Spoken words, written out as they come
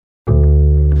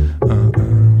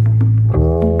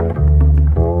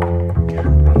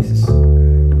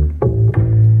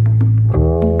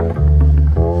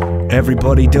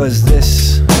Everybody does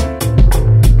this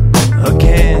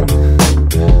again.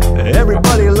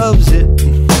 Everybody loves it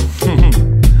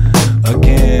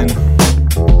again.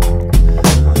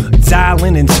 Dial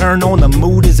in and turn on, the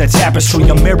mood is a tapestry.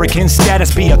 American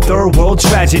status be a third world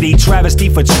tragedy. Travesty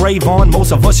for Trayvon,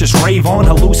 most of us just rave on.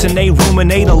 Hallucinate,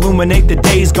 ruminate, illuminate the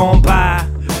days gone by.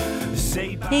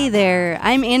 Hey there,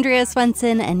 I'm Andrea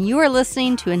Swenson, and you are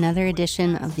listening to another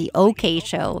edition of The OK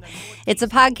Show. It's a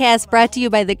podcast brought to you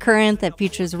by The Current that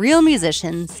features real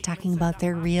musicians talking about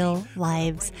their real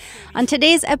lives. On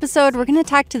today's episode, we're going to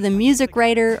talk to the music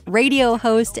writer, radio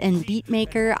host, and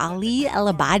beatmaker Ali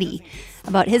Elabbady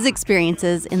about his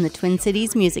experiences in the Twin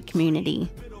Cities music community.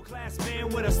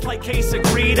 With a slight case of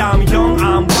greed, I'm young,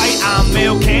 I'm white, I'm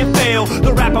male, can't fail.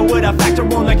 The rapper with a factor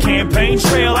on the campaign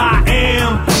trail. I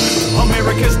am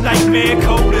America's nightmare,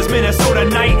 cold as Minnesota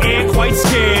night air, quite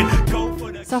scared.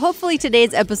 So hopefully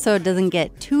today's episode doesn't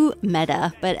get too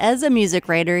meta, but as a music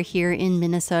writer here in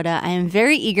Minnesota, I am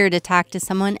very eager to talk to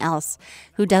someone else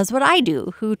who does what I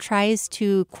do, who tries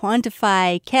to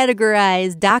quantify,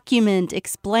 categorize, document,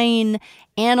 explain,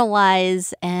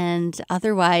 analyze, and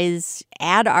otherwise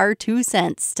add our 2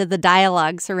 cents to the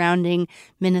dialogue surrounding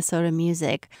Minnesota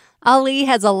music. Ali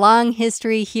has a long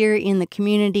history here in the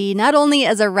community, not only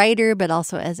as a writer, but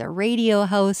also as a radio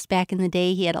host. Back in the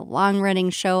day, he had a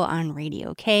long-running show on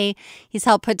Radio K. He's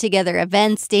helped put together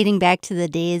events dating back to the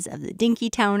days of the Dinky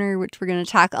Towner, which we're going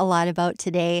to talk a lot about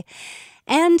today.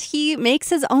 And he makes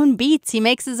his own beats. He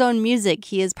makes his own music.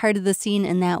 He is part of the scene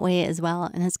in that way as well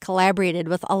and has collaborated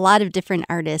with a lot of different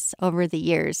artists over the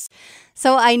years.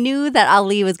 So I knew that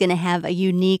Ali was going to have a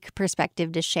unique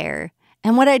perspective to share.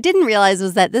 And what I didn't realize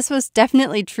was that this was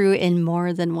definitely true in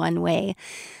more than one way.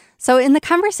 So in the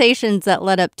conversations that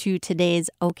led up to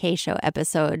today's OK Show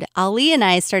episode, Ali and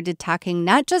I started talking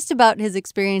not just about his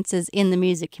experiences in the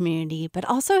music community, but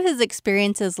also his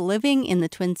experiences living in the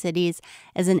Twin Cities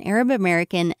as an Arab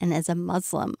American and as a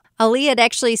Muslim. Ali had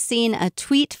actually seen a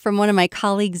tweet from one of my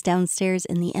colleagues downstairs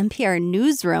in the NPR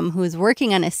newsroom who was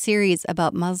working on a series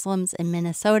about Muslims in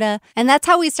Minnesota. And that's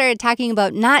how we started talking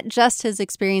about not just his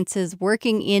experiences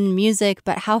working in music,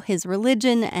 but how his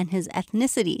religion and his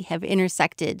ethnicity have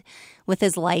intersected with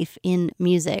his life in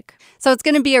music. So it's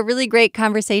going to be a really great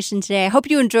conversation today. I hope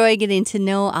you enjoy getting to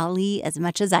know Ali as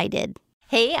much as I did.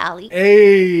 Hey, Ali.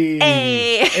 Hey.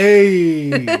 Hey.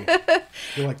 Hey.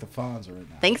 You're like the Fonz right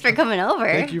now. Thanks for coming over.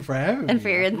 Thank you for having me. And for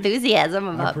your enthusiasm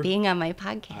about being on my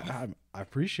podcast. I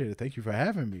appreciate it. Thank you for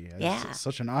having me. It's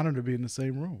such an honor to be in the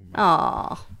same room.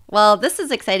 Oh, well, this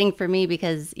is exciting for me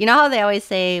because you know how they always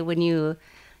say when you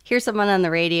hear someone on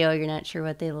the radio, you're not sure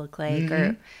what they look like. Mm-hmm.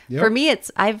 Or Yep. for me,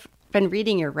 I've been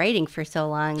reading your writing for so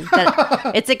long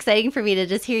that it's exciting for me to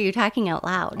just hear you talking out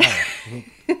loud. Oh, well,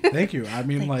 thank you. I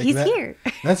mean, like he's that, here.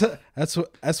 That's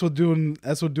what doing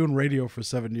radio for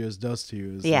 7 years does to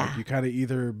you. Is like you kind of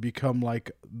either become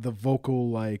like the vocal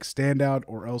like standout,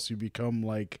 or else you become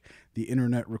like the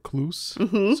internet recluse.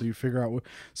 Mm-hmm. So you figure out.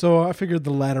 So I figured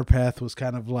the latter path was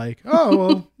kind of like, oh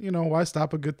well, why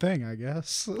stop a good thing? I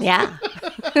guess. Yeah.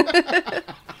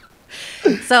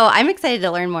 So I'm excited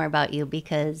to learn more about you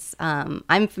because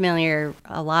I'm familiar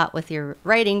a lot with your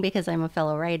writing because I'm a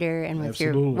fellow writer and with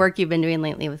Absolutely. your work you've been doing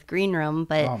lately with Green Room.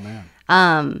 But Oh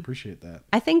man, appreciate that.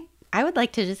 I think I would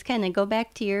like to just kind of go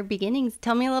back to your beginnings.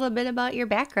 Tell me a little bit about your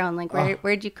background. Like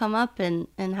where'd you come up and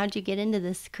how'd you get into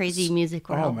this crazy music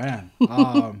world? Oh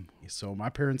man. So my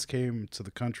parents came to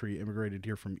the country, immigrated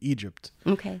here from Egypt.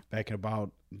 Okay. Back in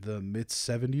about the mid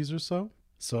 70s or so.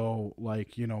 So,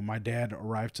 like, my dad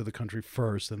arrived to the country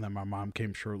first, and then my mom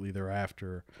came shortly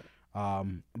thereafter.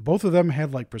 Both of them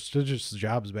had, like, prestigious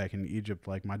jobs back in Egypt.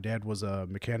 Like, my dad was a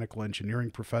mechanical engineering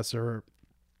professor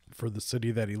for the city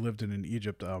that he lived in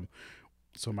Egypt.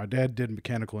 So my dad did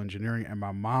mechanical engineering, and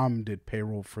my mom did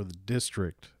payroll for the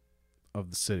district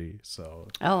of the city. So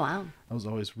Oh, wow. that was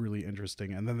always really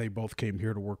interesting. And then they both came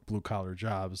here to work blue-collar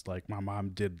jobs. Like, my mom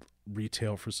did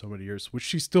retail for so many years, which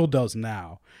she still does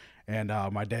now. And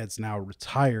my dad's now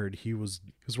retired. He was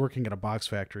working at a box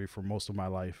factory for most of my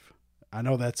life. I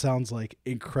know that sounds like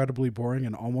incredibly boring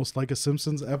and almost like a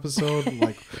Simpsons episode,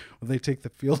 like when they take the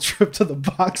field trip to the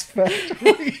box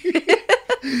factory.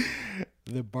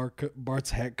 Then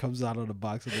Bart's hat comes out of the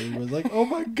box and everyone's like, "Oh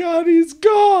my God, he's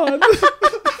gone!"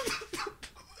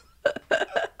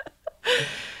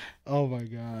 Oh my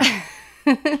God.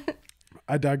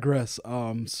 I digress.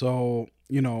 So,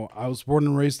 I was born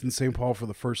and raised in St. Paul for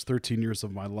the first 13 years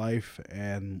of my life.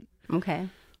 And Okay.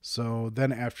 so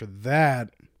then after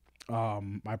that,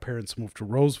 my parents moved to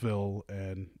Roseville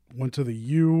and went to the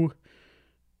U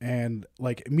And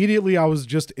like immediately I was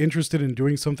just interested in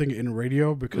doing something in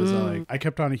radio because I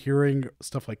kept on hearing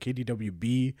stuff like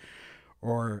KDWB,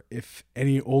 or if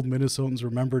any old Minnesotans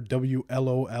remember WLOL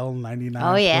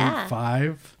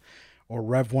 99.5 or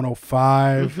Rev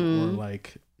 105 or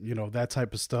like, you know, that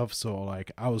type of stuff. So like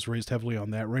I was raised heavily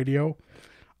on that radio.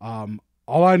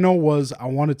 All I know was I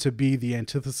wanted to be the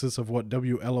antithesis of what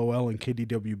WLOL and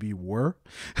KDWB were,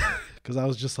 because I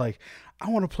was just like, I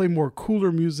want to play more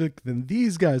cooler music than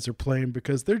these guys are playing,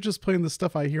 because they're just playing the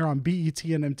stuff I hear on BET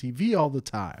and MTV all the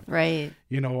time. Right.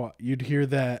 You know, you'd hear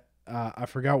that. I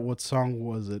forgot what song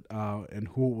was it and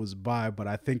who it was by, but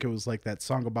I think it was like that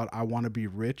song about I Want to Be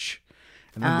Rich.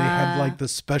 And then they had like the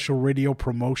special radio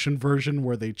promotion version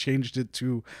where they changed it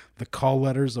to the call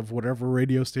letters of whatever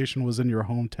radio station was in your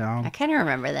hometown. I kind of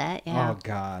remember that. Yeah. Oh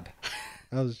God,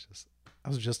 that was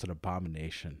just an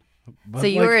abomination. But so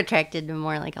you were attracted to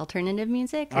more like alternative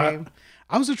music? Or?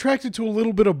 I was attracted to a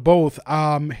little bit of both.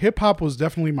 Hip hop was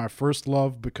definitely my first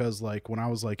love, because like when I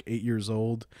was like 8 years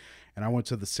old and I went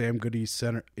to the Sam Goody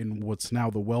Center in what's now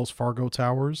the Wells Fargo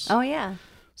Towers. Oh yeah.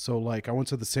 So like I went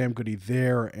to the Sam Goody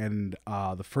there, and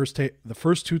the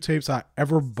first two tapes I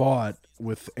ever bought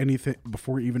with anything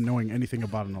before even knowing anything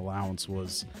about an allowance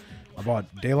was I bought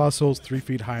De La Soul's 3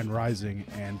 Feet High and Rising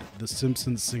and The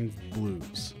Simpsons Sing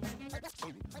Blues.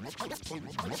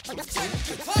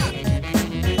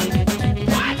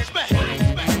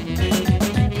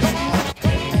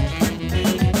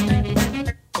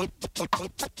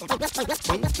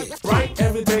 Right,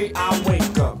 every day I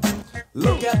wake up,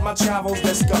 look at my travels,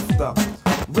 they're scuffed up.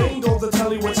 Ring goes the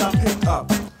telly which I pick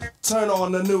up. Turn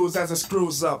on the news as it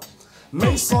screws up.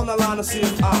 Mace on the line to see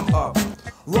if I'm up.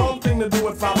 Wrong thing to do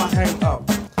if I hang up.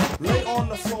 Lay on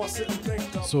the floor, sit and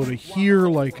think up. So to hear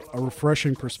like a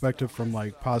refreshing perspective from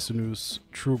like Pasanus,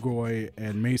 Trugoy,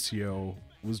 and Maceo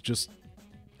was just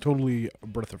totally a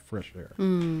breath of fresh air.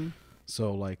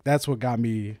 So like that's what got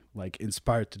me like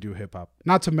inspired to do hip hop.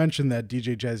 Not to mention that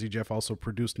DJ Jazzy Jeff also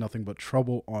produced Nothing But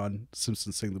Trouble on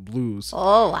Simpsons Sing the Blues.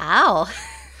 Oh wow.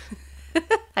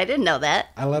 I didn't know that.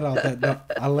 I let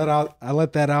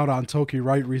that out on Toki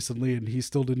Wright recently, and he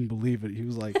still didn't believe it. He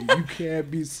was like, "You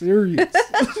can't be serious."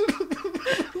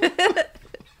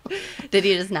 Did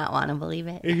he just not want to believe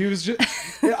it? He was just,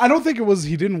 I don't think it was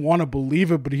he didn't want to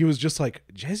believe it, but he was just like,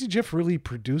 Jazzy Jeff really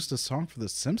produced a song for The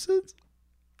Simpsons?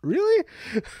 Really?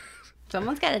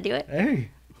 Someone's got to do it.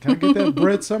 Hey, gotta get that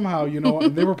bread somehow, you know.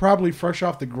 And they were probably fresh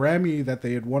off the Grammy that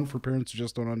they had won for Parents Who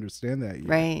Just Don't Understand That year.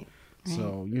 Right.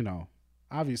 So, you know,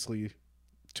 obviously,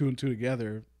 2 and 2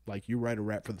 together, like you write a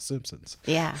rap for The Simpsons.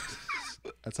 Yeah.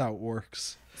 That's how it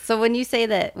works. So when you say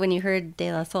that when you heard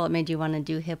De La Soul, it made you want to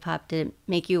do hip hop, did it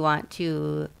make you want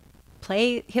to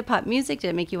play hip hop music? Did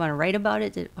it make you want to write about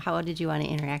it? How did you want to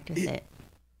interact with it?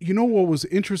 You know what was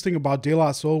interesting about De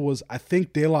La Soul was I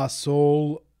think De La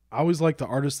Soul, I always liked the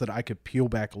artists that I could peel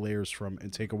back layers from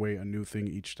and take away a new thing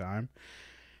each time.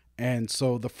 And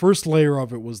so the first layer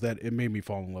of it was that it made me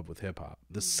fall in love with hip hop.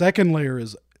 The second layer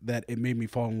is that it made me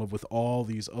fall in love with all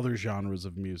these other genres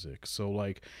of music. So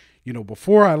like, you know,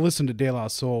 before I listened to De La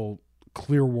Soul,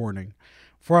 clear warning,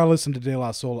 before I listened to De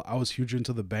La Soul, I was huge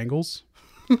into the Bangles.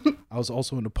 I was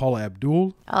also into Paula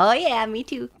Abdul. Oh yeah, me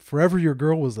too. Forever Your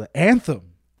Girl was the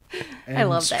anthem. And I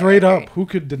love that straight record. up, who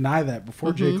could deny that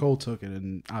before J. Cole took it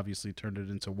and obviously turned it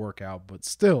into Workout, but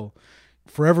still,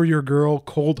 Forever Your Girl,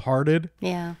 Cold Hearted.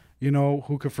 Yeah. You know,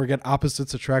 who could forget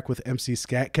Opposites Attract with MC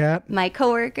Scat Cat? My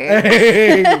coworker.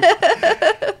 Hey!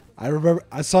 I remember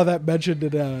I saw that mentioned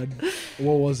in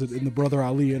what was it, in the Brother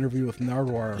Ali interview with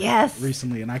Nardwar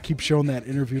recently, and I keep showing that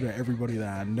interview to everybody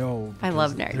that I know. I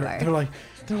love Nardwar.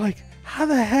 They're like, how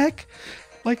the heck?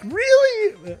 Like,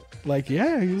 really? Like,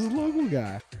 yeah, he was a local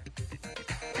guy.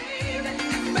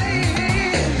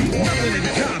 Nothing in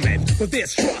common, but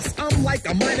there's trust. I'm like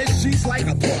a minus, she's like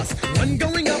a plus. One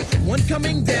going up, one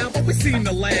coming down, but we seem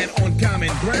to land on common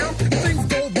ground. If things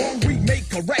go wrong, we make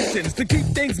corrections to keep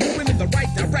things moving in the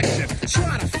right direction.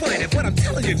 Try to fight it, but I'm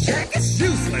telling you, Jack, it's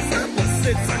useless.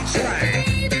 Opposites attract.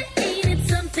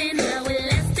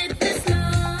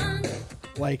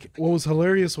 Like, what was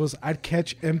hilarious was I'd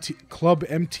catch Club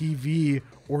MTV,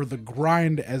 or The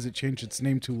Grind as it changed its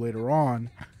name to later on.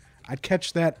 I'd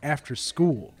catch that after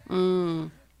school.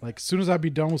 Like, as soon as I'd be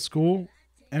done with school,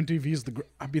 MTV's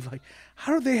I'd be like,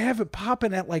 how do they have it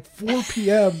popping at like 4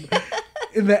 p.m.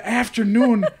 in the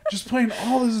afternoon, just playing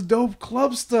all this dope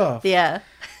club stuff? Yeah.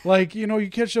 Like, you know,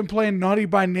 you catch them playing Naughty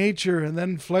by Nature and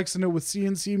then flexing it with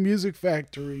CNC Music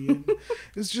Factory. And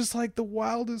it's just like the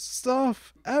wildest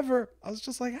stuff ever. I was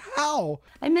just like, how?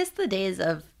 I miss the days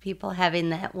of people having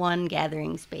that one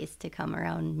gathering space to come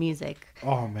around music.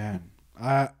 Oh, man.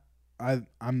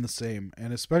 I'm the same,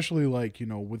 and especially like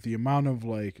with the amount of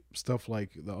like stuff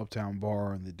like the Uptown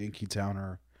Bar and the Dinky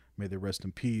Towner, may they rest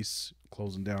in peace,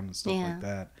 closing down and stuff like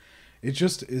that. It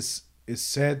just is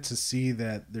sad to see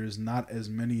that there's not as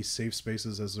many safe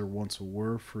spaces as there once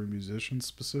were for musicians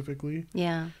specifically.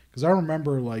 Yeah, because I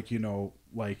remember like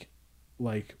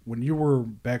like when you were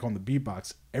back on the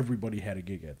beatbox, everybody had a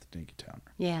gig at the Dinky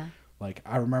Towner. Yeah. Like,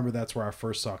 I remember that's where I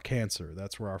first saw Cancer.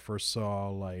 That's where I first saw,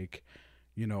 like,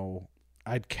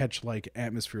 I'd catch, like,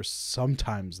 Atmosphere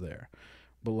sometimes there.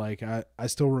 But, like, I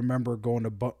still remember going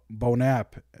to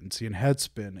Bonap and seeing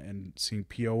Headspin and seeing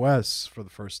POS for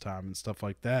the first time and stuff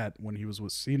like that when he was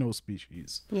with Sino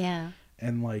Species. Yeah.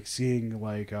 And, like, seeing,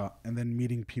 like, and then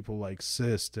meeting people like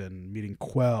Sist and meeting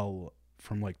Quell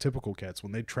from, like, Typical Cats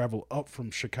when they travel up from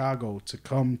Chicago to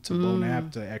come to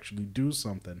Bonap to actually do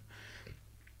something.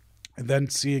 And then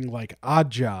seeing like Odd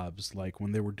Jobs, like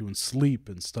when they were doing Sleep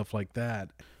and stuff like that.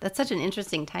 That's such an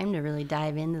interesting time to really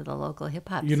dive into the local hip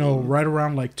hop scene. Right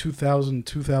around like 2000,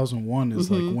 2001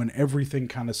 is like when everything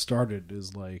kind of started.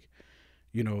 Is like,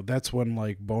 that's when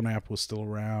like Bonap was still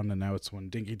around, and now it's when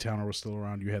Dinky Towner was still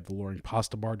around. You had the Loring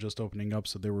Pasta Bar just opening up,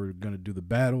 so they were going to do the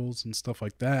battles and stuff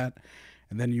like that.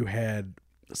 And then you had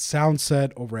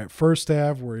Soundset over at First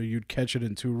Ave, where you'd catch it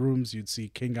in two rooms. You'd see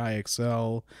King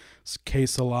IXL, K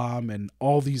Salam, and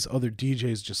all these other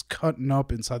DJs just cutting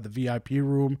up inside the VIP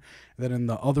room. And then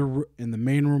in the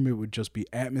main room, it would just be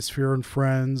Atmosphere and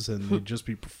Friends, and they'd just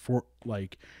be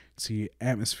see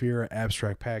Atmosphere,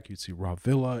 Abstract Pack. You'd see Raw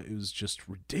Villa. It was just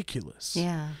ridiculous.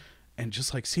 Yeah. And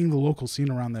just like seeing the local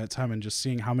scene around that time and just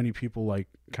seeing how many people like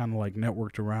kind of like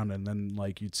networked around, and then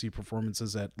like you'd see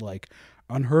performances at like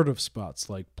unheard of spots,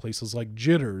 like places like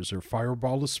Jitters or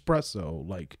Fireball Espresso,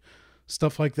 like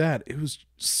stuff like that. It was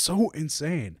so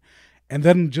insane. And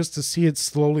then just to see it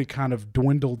slowly kind of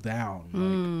dwindle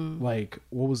down, like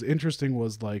what was interesting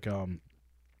was like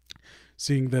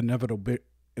seeing the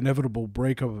inevitable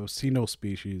breakup of Sino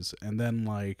Species, and then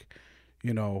like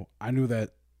I knew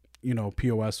that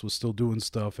POS was still doing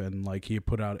stuff, and like he had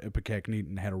put out Ipecac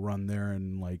and had a run there,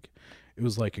 and like it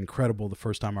was like incredible the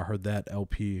first time I heard that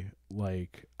LP.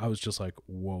 Like I was just like,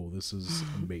 whoa, this is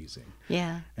amazing.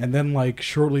 Yeah. And then like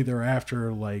shortly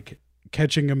thereafter, like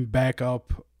catching him back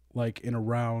up like in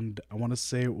around, I want to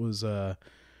say it was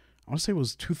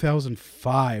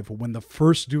 2005 when the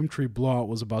first Doomtree blowout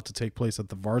was about to take place at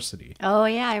the Varsity. Oh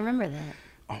yeah, I remember that.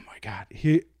 Oh my God.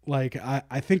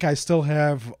 I think I still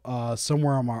have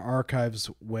somewhere on my archives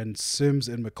when Sims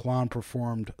and McClone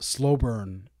performed Slow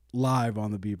Burn live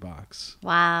on the beatbox.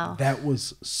 Wow. That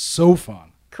was so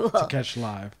fun. Cool. To catch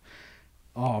live.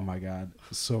 Oh my God.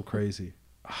 So crazy.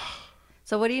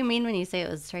 So what do you mean when you say it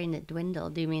was starting to dwindle?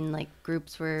 Do you mean like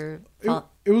groups were...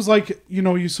 It was like,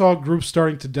 you saw groups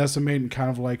starting to decimate and kind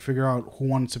of like figure out who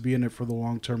wanted to be in it for the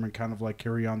long term and kind of like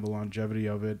carry on the longevity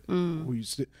of it.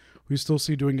 We still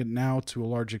see doing it now to a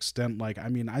large extent. Like, I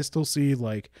mean, I still see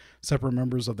like separate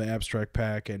members of the Abstract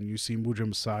Pack, and you see Muja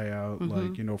Messiah,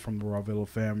 like, from the Raw Villa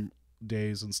fam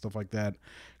days and stuff like that,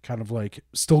 kind of like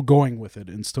still going with it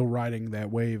and still riding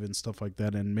that wave and stuff like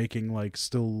that, and making like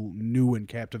still new and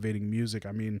captivating music.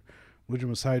 I mean, Muja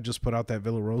Messiah just put out that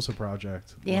Villa Rosa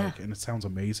project, and it sounds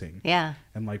amazing. Yeah.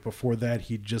 And like before that,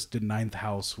 he just did Ninth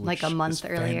House, which like a month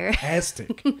earlier.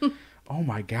 Fantastic. Oh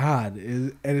my God.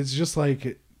 And it's just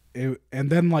like and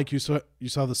then like you saw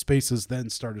the spaces then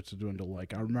started to dwindle.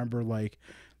 Like I remember like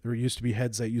there used to be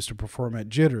heads that used to perform at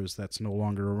Jitters that's no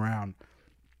longer around.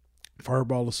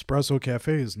 Fireball Espresso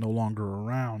Cafe is no longer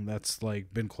around. That's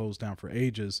like been closed down for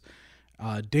ages.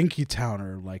 Dinky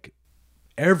Towner, like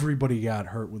everybody got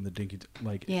hurt when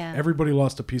the everybody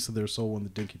lost a piece of their soul when the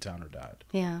Dinky Towner died.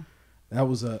 Yeah. That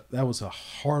was a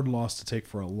hard loss to take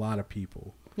for a lot of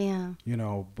people. Yeah.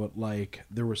 But like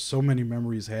there were so many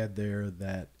memories had there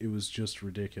that it was just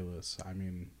ridiculous. I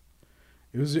mean,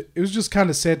 it was just kind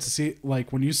of sad to see,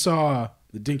 like when you saw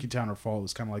the Dinky Towner fall, it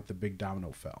was kind of like the big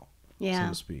domino fell, so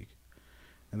to speak.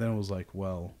 And then it was like,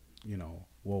 well,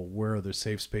 where are there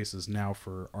safe spaces now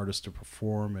for artists to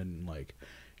perform, and like,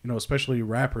 especially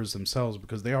rappers themselves,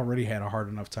 because they already had a hard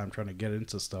enough time trying to get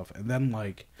into stuff. And then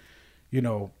like,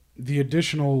 the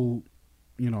additional,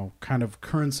 kind of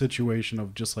current situation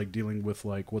of just like dealing with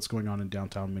like what's going on in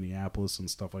downtown Minneapolis and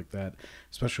stuff like that,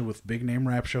 especially with big name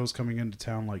rap shows coming into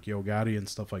town like Yo Gotti and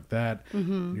stuff like that.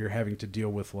 You're having to deal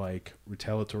with like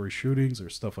retaliatory shootings or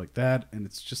stuff like that, and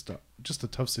it's just a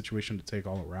tough situation to take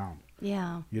all around.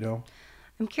 Yeah.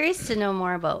 I'm curious to know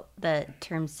more about the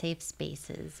term safe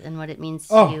spaces and what it means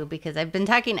to you, because I've been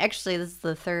talking, actually, this is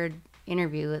the third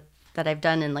interview with that I've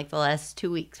done in like the last 2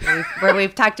 weeks where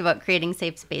we've talked about creating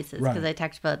safe spaces, because I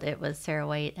talked about it with Sarah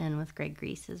White and with Greg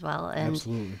Grease as well. And,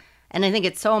 Absolutely. And I think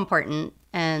it's so important.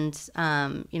 And,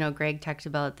 Greg talked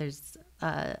about there's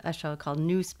a show called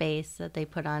New Space that they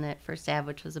put on at First Ave,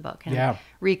 which was about kind of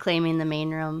reclaiming the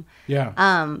main room. Yeah.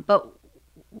 But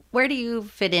where do you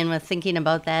fit in with thinking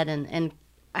about that? And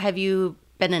have you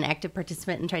been an active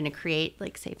participant in trying to create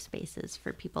like safe spaces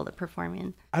for people to perform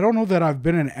in? I don't know that I've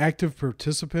been an active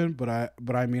participant, but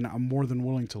I mean, I'm more than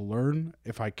willing to learn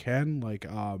if I can. Like,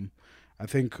 I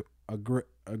think a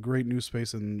great new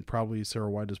space, and probably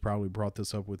Sarah White has probably brought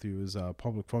this up with you, is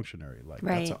Public Functionary. Like,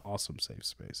 that's an awesome safe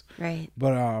space. Right.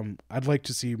 But I'd like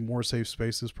to see more safe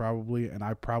spaces probably, and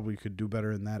I probably could do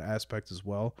better in that aspect as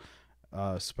well,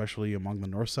 especially among the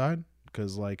North Side.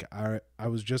 Because like I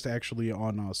was just actually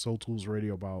on Soul Tools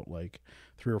Radio about like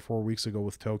 3 or 4 weeks ago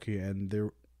with Toki, and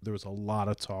there was a lot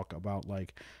of talk about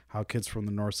like how kids from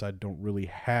the North Side don't really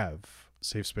have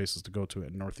safe spaces to go to,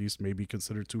 and Northeast may be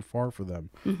considered too far for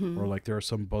them, or like there are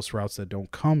some bus routes that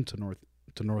don't come to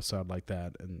North Side like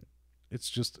that, and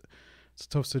it's a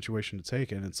tough situation to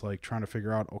take, and it's like trying to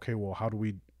figure out, okay, well, how do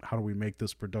we make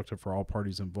this productive for all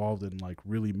parties involved, and like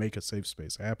really make a safe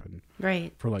space happen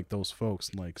for like those folks.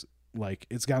 And like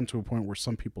it's gotten to a point where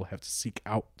some people have to seek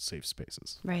out safe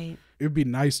spaces. Right. It would be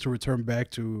nice to return back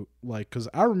to like, because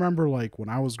I remember like when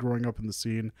I was growing up in the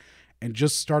scene and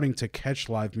just starting to catch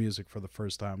live music for the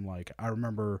first time, like I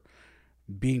remember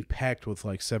being packed with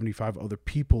like 75 other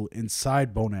people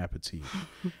inside Bon Appetit.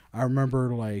 I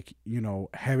remember like,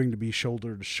 having to be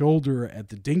shoulder to shoulder at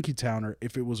the Dinky Towner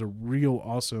if it was a real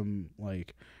awesome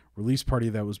like release party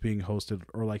that was being hosted,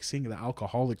 or like seeing the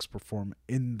Alcoholics perform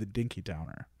in the Dinky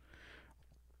Towner.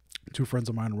 2 friends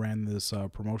of mine ran this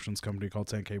promotions company called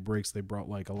 10K Breaks. They brought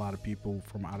like a lot of people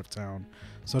from out of town,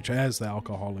 such as the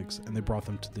Alcoholics, and they brought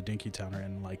them to the Dinky Towner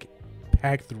and like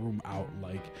packed the room out.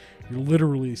 Like you're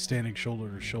literally standing shoulder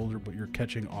to shoulder, but you're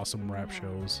catching awesome rap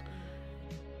shows.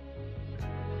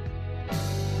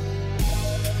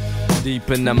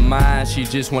 Deep in the mind, she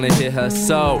just wanna hit her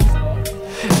soul.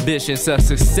 Visions of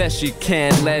success, she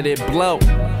can't let it blow.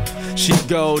 She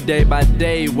go day by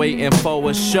day, waiting for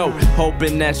a show,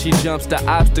 hoping that she jumps the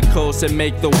obstacles and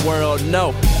make the world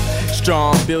know.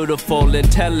 Strong, beautiful,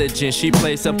 intelligent, she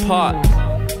plays a part.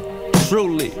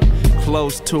 Truly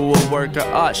close to a work of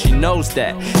art, she knows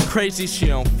that. Crazy, she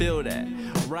don't feel that.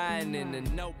 Writing in the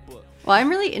notebook. Well, I'm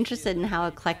really interested in how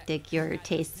eclectic your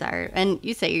tastes are. And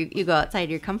you say you go outside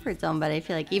your comfort zone, but I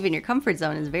feel like even your comfort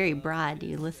zone is very broad.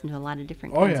 You listen to a lot of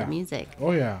different kinds of music.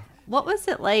 Oh, yeah. What was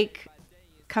it like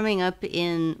coming up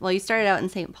in, well, you started out in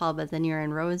St. Paul, but then you were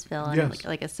in Roseville, in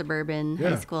like a suburban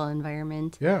high school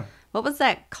environment. Yeah. What was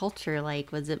that culture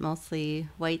like? Was it mostly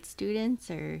white students,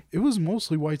 or? It was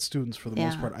mostly white students for the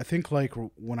most part. I think like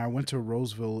when I went to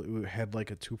Roseville, it had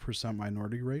like a 2%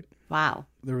 minority rate. Wow.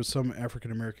 There was some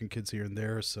African-American kids here and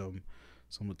there, some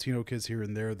Latino kids here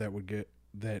and there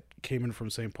that came in from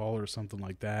St. Paul or something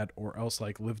like that, or else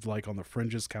like lived like on the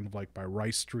fringes, kind of like by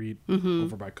Rice Street,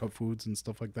 over by Cup Foods and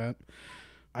stuff like that.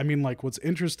 I mean, like, what's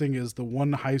interesting is the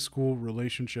one high school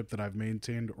relationship that I've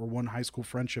maintained, or one high school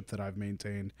friendship that I've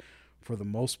maintained for the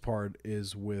most part,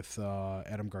 is with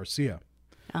Adam Garcia.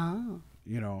 Oh.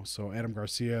 So Adam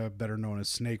Garcia, better known as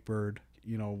Snakebird,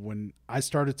 when I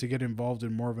started to get involved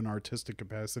in more of an artistic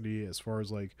capacity as far as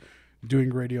like doing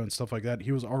radio and stuff like that,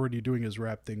 he was already doing his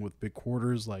rap thing with Big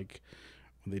Quarters, like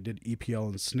when they did EPL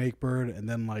and Snakebird, and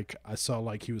then like I saw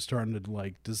like he was starting to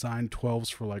like design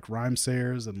 12s for like Rhyme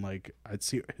Sayers, and like I'd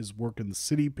see his work in the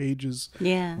city pages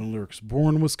when Lyrics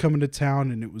Born was coming to town,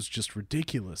 and it was just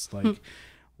ridiculous.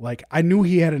 Like I knew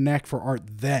he had a knack for art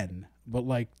then, but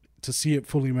like to see it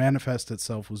fully manifest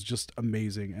itself was just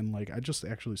amazing. And like I just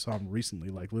actually saw him recently,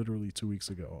 like literally 2 weeks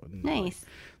ago, and nice. Like,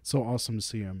 so awesome to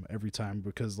see him every time,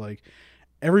 because like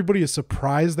everybody is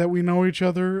surprised that we know each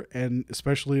other, and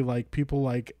especially like people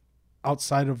like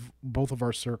outside of both of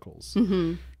our circles,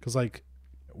 because like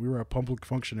we were at Public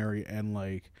Functionary, and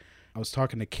like I was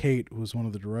talking to Kate, who was one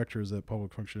of the directors at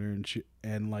Public Functionary,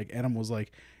 and like Adam was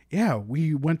like, yeah,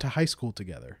 we went to high school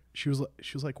together. She was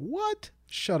like, what?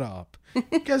 Shut up.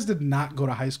 You guys did not go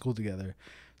to high school together.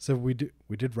 So we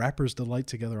did Rapper's Delight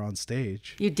together on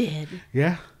stage. You did?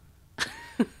 Yeah.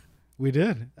 We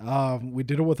did. We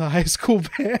did it with a high school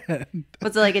band.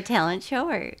 Was it like a talent show,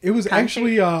 or it was concert?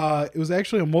 actually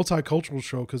a multicultural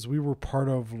show, because we were part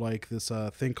of like this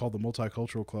thing called the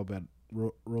Multicultural Club at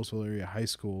Roseville Area High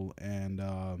School, and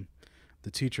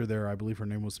the teacher there, I believe her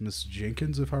name was Miss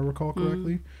Jenkins, if I recall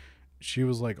correctly. She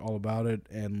was like all about it,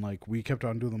 and like we kept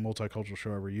on doing the multicultural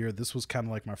show every year. This was kind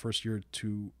of like my first year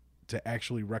to to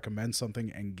actually recommend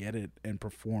something and get it and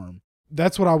perform.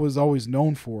 That's what I was always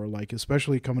known for, like,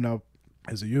 especially coming up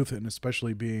as a youth and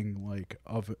especially being like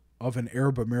of an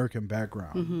Arab American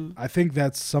background. Mm-hmm. I think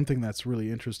that's something that's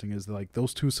really interesting, is that, like,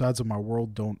 those two sides of my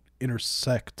world don't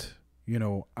intersect. You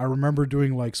know, I remember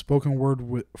doing like spoken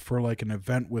word for like an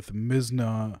event with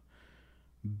Mizna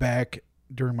back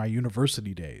during my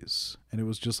university days, and it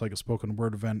was just like a spoken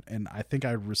word event, and I think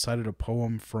I recited a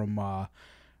poem from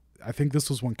I think this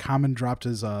was when Common dropped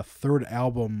his third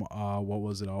album. What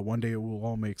was it? One Day It Will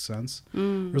All Make Sense.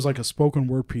 There was like a spoken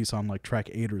word piece on like track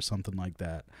 8 or something like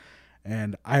that.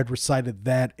 And I had recited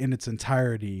that in its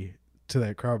entirety to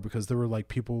that crowd, because there were like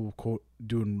people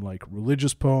doing like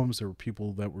religious poems. There were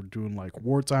people that were doing like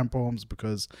wartime poems,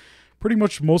 because pretty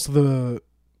much most of the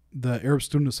Arab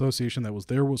Student Association that was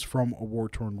there was from a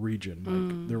war-torn region.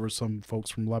 Like there were some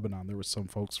folks from Lebanon. There were some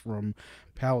folks from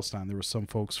Palestine. There were some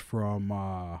folks from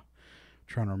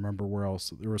trying to remember where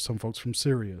else. There were some folks from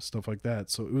Syria, stuff like that.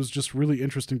 So it was just really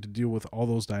interesting to deal with all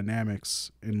those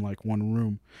dynamics in like one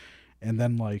room. And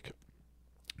then like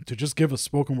to just give a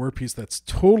spoken word piece that's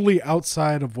totally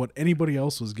outside of what anybody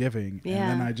else was giving.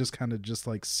 Yeah. And then I just kind of just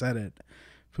like said it.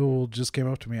 People just came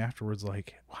up to me afterwards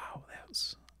like, wow, that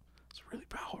was really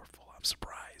powerful. I'm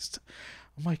surprised.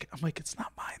 I'm like, it's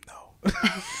not mine though.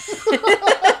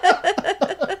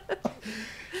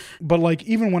 But like,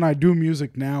 even when I do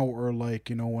music now, or like,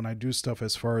 you know, when I do stuff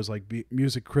as far as like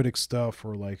music critic stuff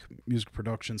or like music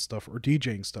production stuff or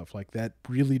DJing stuff, like that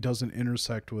really doesn't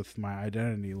intersect with my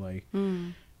identity. Like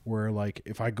where like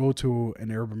if I go to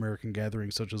an Arab American gathering,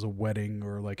 such as a wedding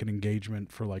or like an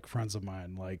engagement for like friends of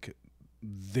mine, like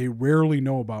they rarely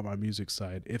know about my music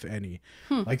side, if any.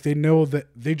 Like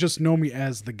they just know me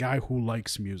as the guy who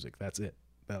likes music. That's it.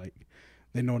 Like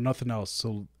they know nothing else.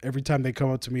 So every time they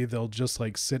come up to me, they'll just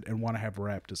like sit and want to have a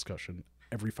rap discussion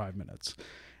every 5 minutes.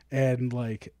 And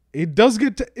like it does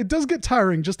get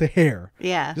tiring, just a hair.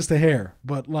 Yeah. Just a hair.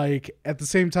 But like at the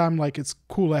same time, like it's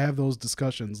cool to have those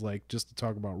discussions, like just to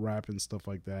talk about rap and stuff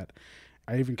like that.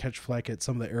 I even catch flack at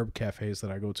some of the Arab cafes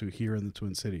that I go to here in the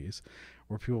Twin Cities,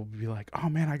 where people will be like, oh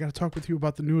man, I got to talk with you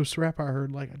about the newest rap I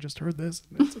heard. Like, I just heard this.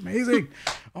 It's amazing.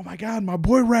 Oh my God, my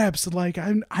boy raps. Like,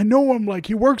 I know him. Like,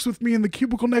 he works with me in the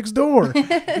cubicle next door,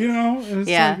 you know? And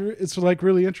it's like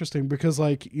really interesting, because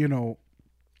like, you know,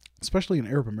 especially in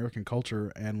Arab American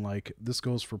culture, and like this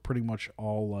goes for pretty much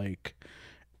all like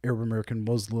Arab American,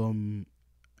 Muslim,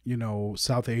 you know,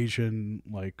 South Asian,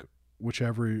 like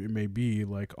whichever it may be,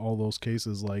 like all those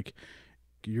cases, like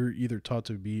you're either taught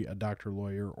to be a doctor,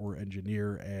 lawyer, or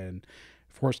engineer, and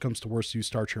if worse comes to worse, you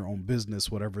start your own business,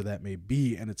 whatever that may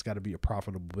be, and it's got to be a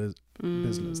profitable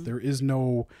business. There is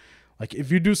no, like,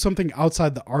 if you do something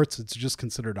outside the arts, it's just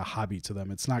considered a hobby to them.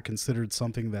 It's not considered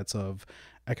something that's of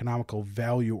economical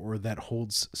value or that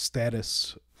holds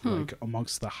status like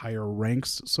amongst the higher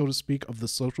ranks, so to speak, of the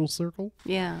social circle.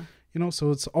 Yeah. You know,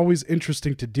 so it's always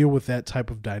interesting to deal with that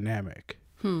type of dynamic.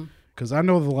 Because I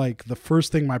know the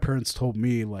first thing my parents told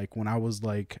me, like when I was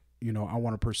like, you know, I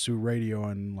want to pursue radio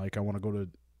and like I want to go to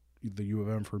the U of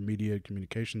M for media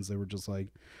communications, they were just like,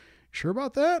 sure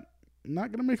about that? I'm not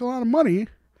going to make a lot of money.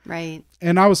 Right.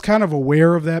 And I was kind of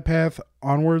aware of that path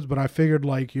onwards, but I figured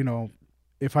like, you know,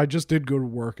 if I just did go to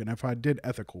work, and if I did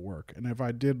ethical work, and if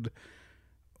I did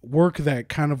work that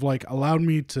kind of like allowed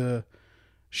me to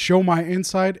show my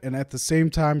insight and at the same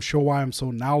time show why I'm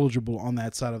so knowledgeable on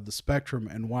that side of the spectrum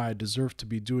and why I deserve to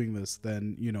be doing this,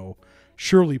 then, you know,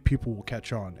 surely people will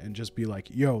catch on and just be like,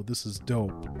 yo, this is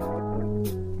dope.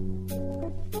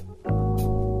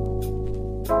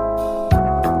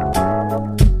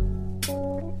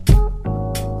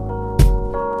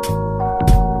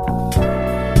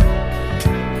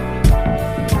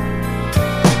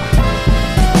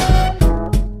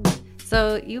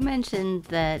 So you mentioned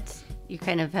that you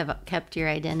kind of have kept your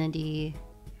identity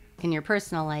in your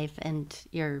personal life and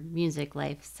your music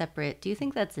life separate. Do you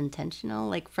think that's intentional?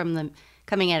 Like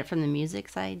coming at it from the music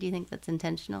side, do you think that's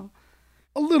intentional?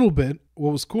 A little bit.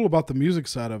 What was cool about the music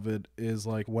side of it is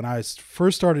like when I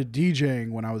first started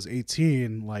DJing when I was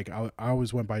 18, like I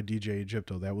always went by DJ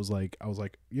Egypto. That was like, I was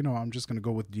like, you know, I'm just going to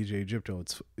go with DJ Egypto.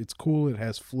 It's cool. It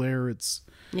has flair. It's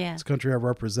country I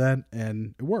represent,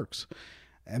 and it works.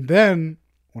 And then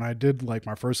when I did like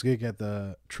my first gig at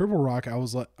the Triple Rock, I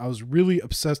was really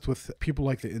obsessed with people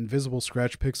like the Invisible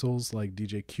Scratch Pixels, like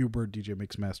DJ Qbert, DJ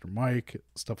Mixmaster Mike,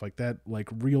 stuff like that, like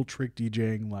real trick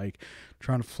DJing, like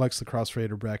trying to flex the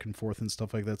crossfader back and forth and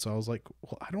stuff like that. So I was like,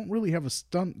 well, I don't really have a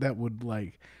stunt that would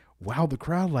like wow the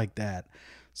crowd like that.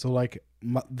 So like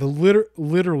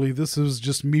literally this is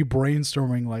just me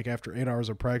brainstorming, like after 8 hours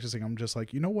of practicing, I'm just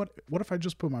like, you know what if I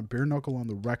just put my bare knuckle on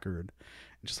the record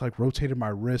just like rotated my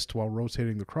wrist while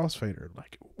rotating the crossfader.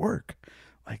 Like, it would work.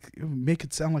 Like, it would make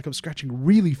it sound like I'm scratching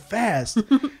really fast,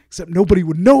 except nobody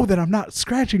would know that I'm not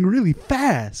scratching really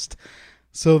fast.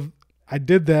 So I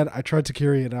did that. I tried to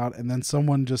carry it out, and then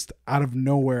someone just out of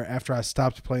nowhere, after I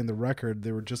stopped playing the record,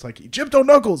 they were just like, Egypto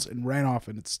Knuckles, and ran off,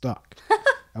 and it stuck.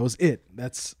 That was it.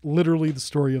 That's literally the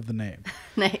story of the name.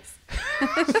 Nice.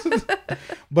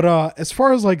 But as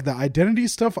far as like the identity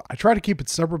stuff, I try to keep it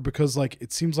separate because like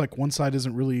it seems like one side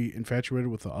isn't really infatuated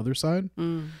with the other side,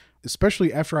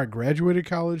 especially after I graduated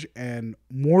college, and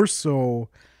more so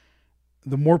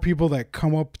the more people that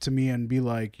come up to me and be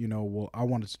like, you know, well, I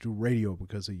wanted to do radio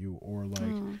because of you, or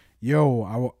like,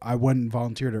 yo, I went and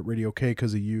volunteered at Radio K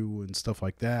because of you and stuff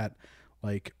like that.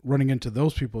 Like running into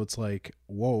those people, it's like,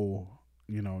 whoa,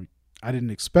 you know, I didn't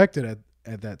expect it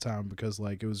at that time because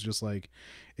like, it was just like,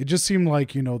 it just seemed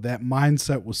like, you know, that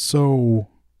mindset was so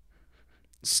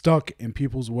stuck in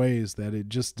people's ways that it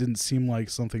just didn't seem like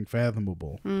something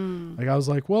fathomable. Like I was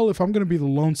like, well, if I'm going to be the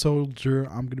lone soldier,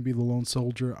 I'm going to be the lone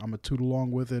soldier. I'm going to toot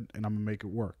along with it and I'm going to make it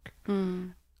work.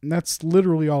 And that's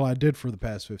literally all I did for the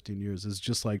past 15 years is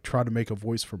just like try to make a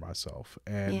voice for myself.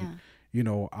 And, you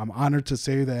know, I'm honored to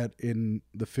say that in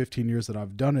the 15 years that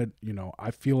I've done it, you know, I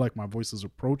feel like my voice is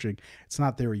approaching. It's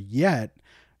not there yet,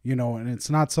 you know, and it's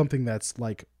not something that's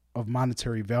like of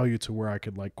monetary value to where I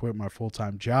could like quit my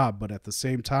full-time job. But at the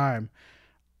same time,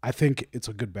 I think it's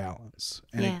a good balance.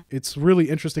 And it's really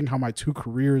interesting how my two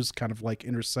careers kind of like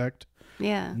intersect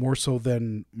more so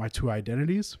than my two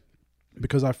identities,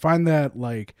 because I find that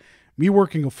like me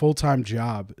working a full-time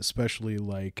job, especially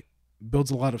like builds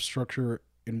a lot of structure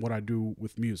in what I do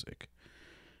with music.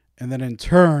 And then in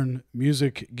turn,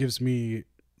 music gives me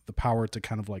the power to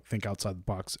kind of like think outside the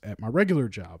box at my regular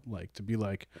job, like to be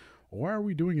like, why are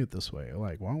we doing it this way?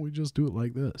 Like, why don't we just do it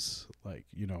like this? Like,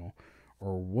 you know,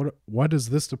 or why does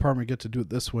this department get to do it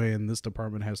this way and this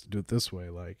department has to do it this way?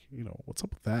 Like, you know, what's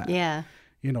up with that? Yeah.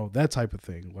 You know, that type of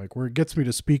thing. Like where it gets me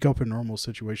to speak up in normal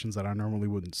situations that I normally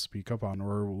wouldn't speak up on,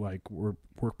 or like where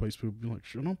workplace people be like,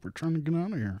 shut up, we're trying to get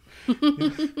out of here.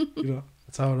 You know,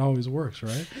 that's how it always works,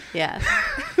 right? Yeah.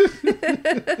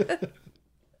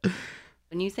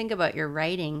 When you think about your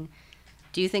writing,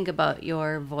 do you think about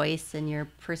your voice and your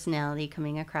personality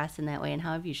coming across in that way, and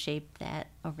how have you shaped that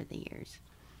over the years?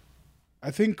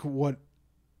 I think what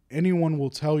anyone will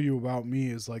tell you about me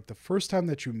is like the first time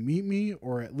that you meet me,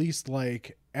 or at least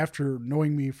like after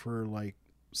knowing me for like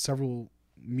several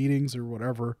meetings or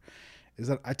whatever, is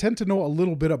that I tend to know a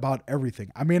little bit about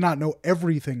everything. I may not know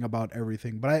everything about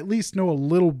everything, but I at least know a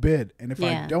little bit. And if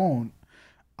I don't,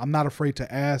 I'm not afraid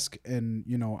to ask. And,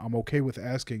 you know, I'm okay with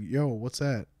asking, yo, what's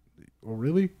that? Oh,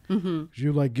 really? Could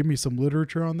you like give me some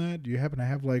literature on that? Do you happen to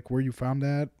have like where you found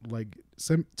that? Like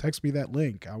text me that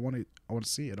link. I want to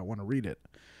see it. I want to read it.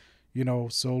 You know,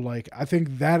 so like I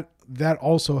think that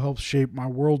also helps shape my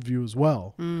worldview as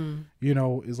well. You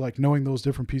know, is like knowing those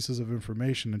different pieces of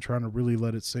information and trying to really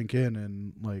let it sink in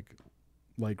and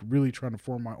like really trying to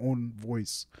form my own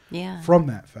voice from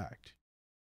that fact.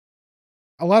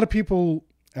 A lot of people,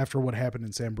 after what happened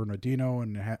in San Bernardino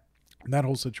and that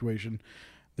whole situation,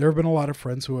 there have been a lot of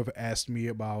friends who have asked me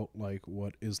about like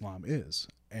what Islam is.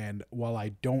 And while I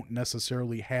don't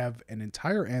necessarily have an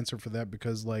entire answer for that,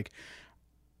 because like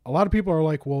a lot of people are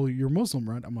like, well, you're Muslim,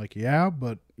 right? I'm like, yeah,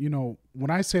 but you know,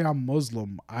 when I say I'm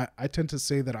Muslim, I tend to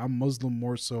say that I'm Muslim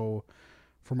more so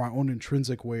for my own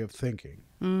intrinsic way of thinking,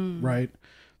 right?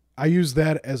 I use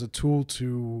that as a tool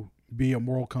to be a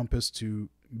moral compass, to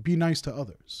be nice to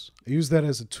others. I use that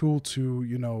as a tool to,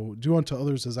 you know, do unto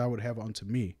others as I would have unto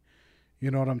me. You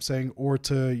know what I'm saying? Or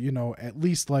to, you know, at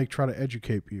least like try to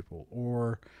educate people,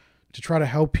 or to try to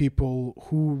help people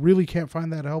who really can't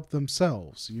find that help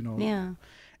themselves, you know? Yeah.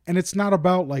 And it's not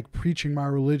about like preaching my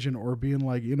religion or being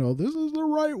like, you know, this is the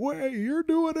right way, you're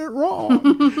doing it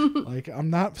wrong. Like I'm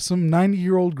not some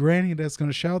 90-year-old granny that's going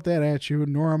to shout that at you,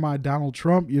 nor am I Donald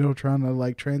Trump, you know, trying to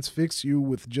like transfix you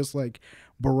with just like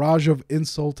barrage of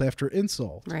insult after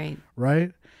insult. Right.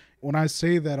 Right. When I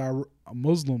say that I'm a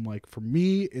Muslim, like for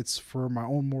me, it's for my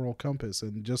own moral compass,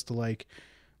 and just to like,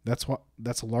 that's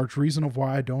a large reason of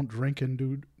why I don't drink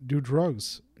and do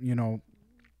drugs. You know,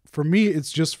 for me,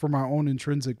 it's just for my own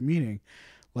intrinsic meaning.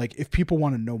 Like if people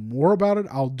want to know more about it,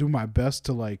 I'll do my best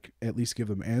to like at least give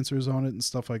them answers on it and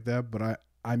stuff like that. But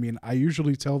I mean, I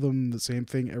usually tell them the same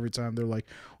thing every time. They're like,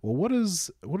 well, what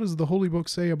does the Holy Book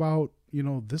say about, you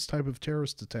know, this type of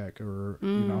terrorist attack, or, you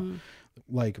know,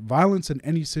 like violence in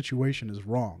any situation is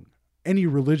wrong. Any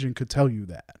religion could tell you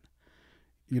that,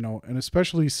 you know, and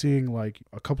especially seeing like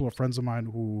a couple of friends of mine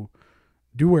who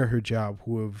do wear hijab,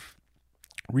 who have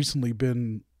recently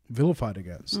been vilified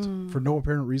against for no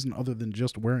apparent reason other than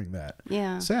just wearing that.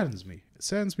 Yeah. It saddens me. It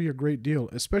saddens me a great deal,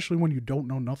 especially when you don't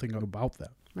know nothing about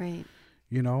them. Right.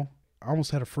 You know, I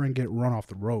almost had a friend get run off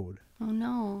the road. Oh,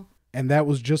 no. And that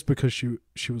was just because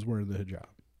she was wearing the hijab.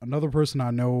 Another person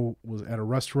I know was at a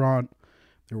restaurant.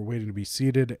 They were waiting to be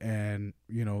seated, and,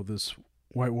 you know, this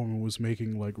white woman was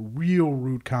making like real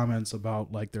rude comments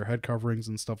about like their head coverings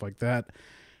and stuff like that.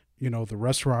 You know, the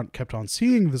restaurant kept on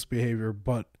seeing this behavior,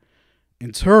 but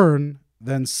in turn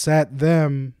then sat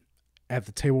them at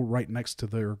the table right next to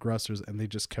their aggressors, and they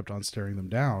just kept on staring them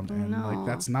down. And like,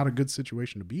 that's not a good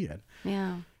situation to be in.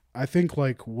 Yeah. I think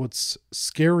like what's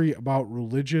scary about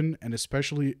religion, and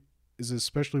especially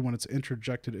when it's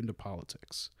interjected into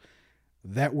politics,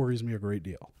 that worries me a great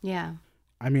deal. Yeah.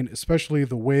 I mean, especially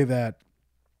the way that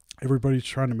everybody's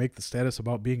trying to make the status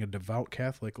about being a devout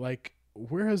Catholic. Like,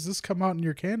 where has this come out in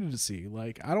your candidacy?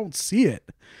 Like, I don't see it.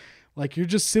 Like, you're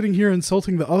just sitting here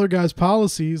insulting the other guy's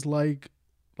policies. Like,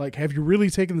 have you really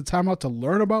taken the time out to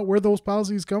learn about where those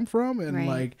policies come from and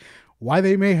like why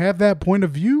they may have that point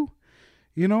of view?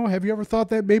 You know, have you ever thought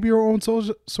that maybe your own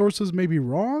sources may be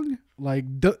wrong?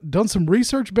 Like, done some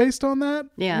research based on that?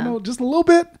 Yeah. You know, just a little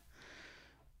bit.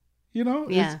 You know,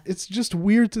 yeah. It's just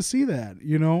weird to see that,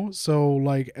 you know? So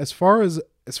like, as far as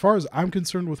I'm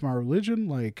concerned with my religion,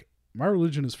 like, my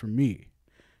religion is for me.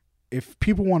 If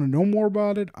people want to know more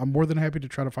about it, I'm more than happy to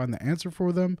try to find the answer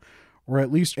for them, or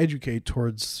at least educate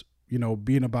towards, you know,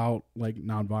 being about like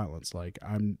nonviolence. Like,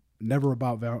 I'm never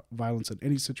about violence in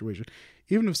any situation.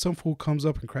 Even if some fool comes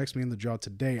up and cracks me in the jaw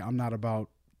today, I'm not about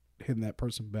hitting that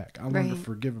person back. I learn to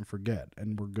forgive and forget,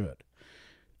 and we're good.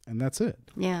 And that's it.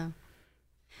 Yeah.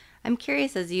 I'm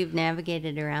curious, as you've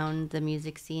navigated around the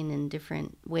music scene in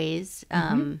different ways,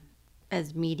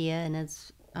 as media and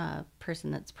as a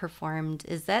person that's performed,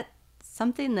 is that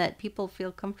something that people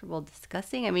feel comfortable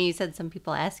discussing? I mean, you said some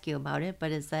people ask you about it,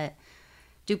 but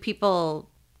do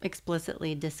people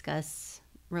explicitly discuss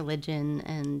religion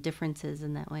and differences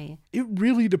in that way? It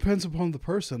really depends upon the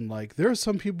person. Like, there are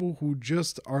some people who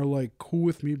just are like cool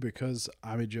with me because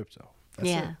I'm Egypto. That's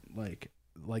it.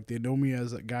 Like they know me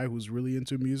as a guy who's really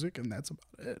into music, and that's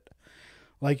about it.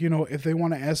 Like, you know, if they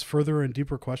want to ask further and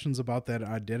deeper questions about that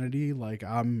identity, like,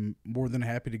 I'm more than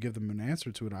happy to give them an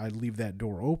answer to it. I leave that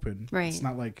door open. Right. It's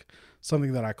not like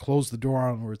something that I close the door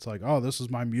on where it's like, oh, this is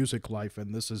my music life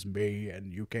and this is me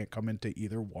and you can't come into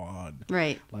either one.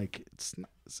 Right. Like, it's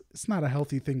not a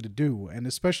healthy thing to do. And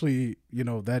especially, you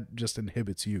know, that just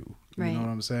inhibits you. You know what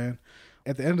I'm saying?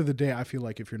 At the end of the day, I feel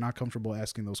like if you're not comfortable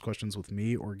asking those questions with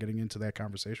me or getting into that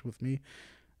conversation with me,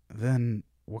 then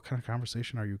what kind of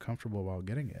conversation are you comfortable about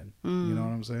getting in? You know what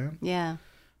I'm saying? Yeah.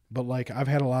 But like, I've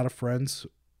had a lot of friends,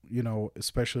 you know,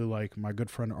 especially like my good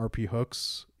friend RP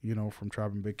Hooks, you know, from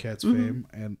Tribe and Big Cat's fame,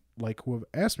 and like, who have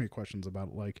asked me questions about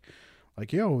it, like,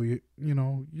 yo, you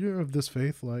know, you're of this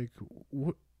faith, like,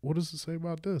 what does it say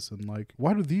about this? And like,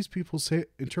 why do these people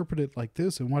interpret it like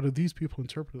this? And why do these people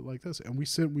interpret it like this? And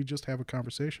we just have a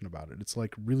conversation about it. It's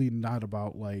like really not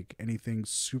about like anything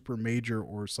super major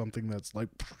or something that's like,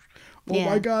 oh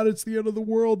my God, it's the end of the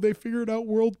world. They figured out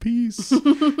world peace.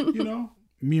 You know,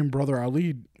 me and brother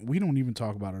Ali, we don't even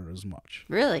talk about it as much.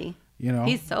 Really? You know,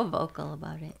 he's so vocal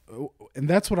about it. And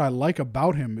that's what I like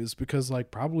about him, is because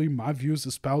like probably my views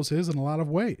espouse his in a lot of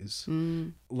ways.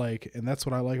 Like, and that's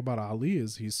what I like about Ali,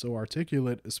 is he's so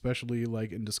articulate, especially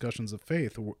like in discussions of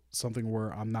faith, something where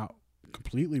I'm not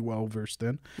completely well versed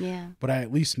in. Yeah. But I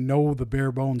at least know the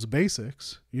bare bones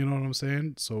basics. You know what I'm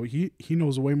saying? So he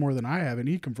knows way more than I have, and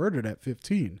he converted at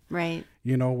 15. Right.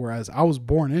 You know, whereas I was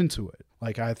born into it.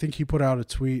 Like, I think he put out a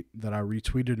tweet that I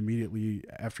retweeted immediately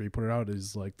after he put it out,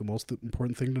 is like, the most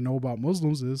important thing to know about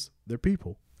Muslims is they're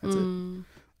people. That's it.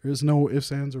 There's no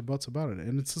ifs, ands, or buts about it.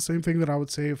 And it's the same thing that I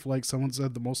would say if like someone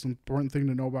said the most important thing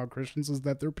to know about Christians is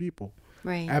that they're people.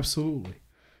 Right. Absolutely.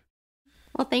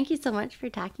 Well, thank you so much for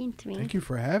talking to me. Thank you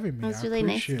for having me. It was really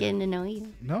nice getting to know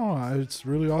you. No, it's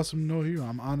really awesome to know you.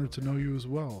 I'm honored to know you as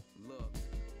well.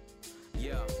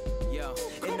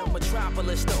 In the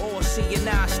metropolis, the all-seeing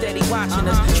eye steady watching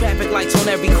us. Traffic lights on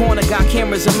every corner, got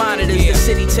cameras and monitors. The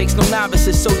city takes no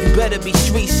novices, so you better be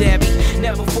street savvy.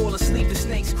 Never fall asleep, the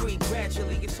snakes creep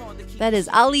gradually. It's hard to keep. That is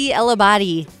Ali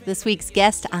Elabbady, this week's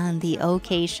guest on The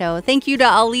OK Show. Thank you to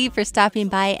Ali for stopping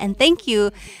by, and thank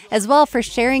you as well for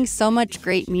sharing so much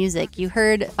great music. You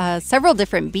heard several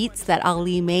different beats that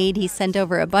Ali made. He sent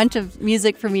over a bunch of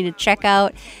music for me to check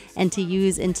out and to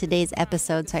use in today's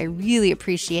episode, so I really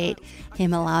appreciate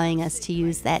him allowing us to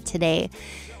use that today.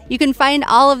 You can find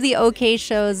all of the OK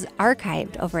shows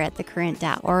archived over at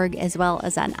thecurrent.org as well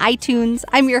as on iTunes.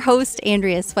 I'm your host,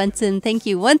 Andrea Swenson. Thank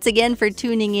you once again for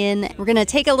tuning in. We're going to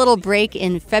take a little break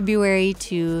in February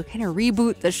to kind of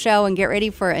reboot the show and get ready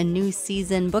for a new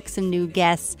season, book some new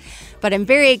guests. But I'm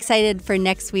very excited for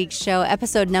next week's show,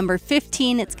 episode number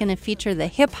 15. It's going to feature the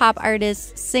hip-hop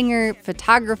artist, singer,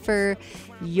 photographer,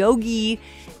 yogi,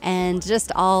 and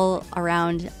just all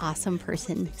around awesome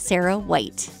person, Sarah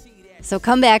White. So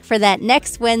come back for that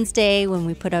next Wednesday when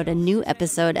we put out a new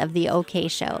episode of The OK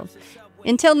Show.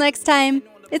 Until next time,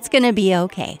 it's going to be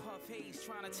okay.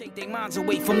 Take their minds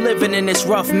away from living in this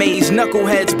rough maze.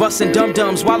 Knuckleheads busting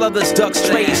dum-dums while others duck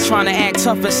strays. Trying to act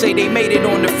tough and say they made it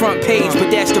on the front page.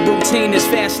 But that's the routine, this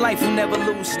fast life will never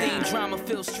lose steam.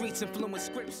 Drama-filled streets influence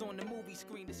scripts on the movie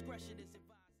screen. Discretion.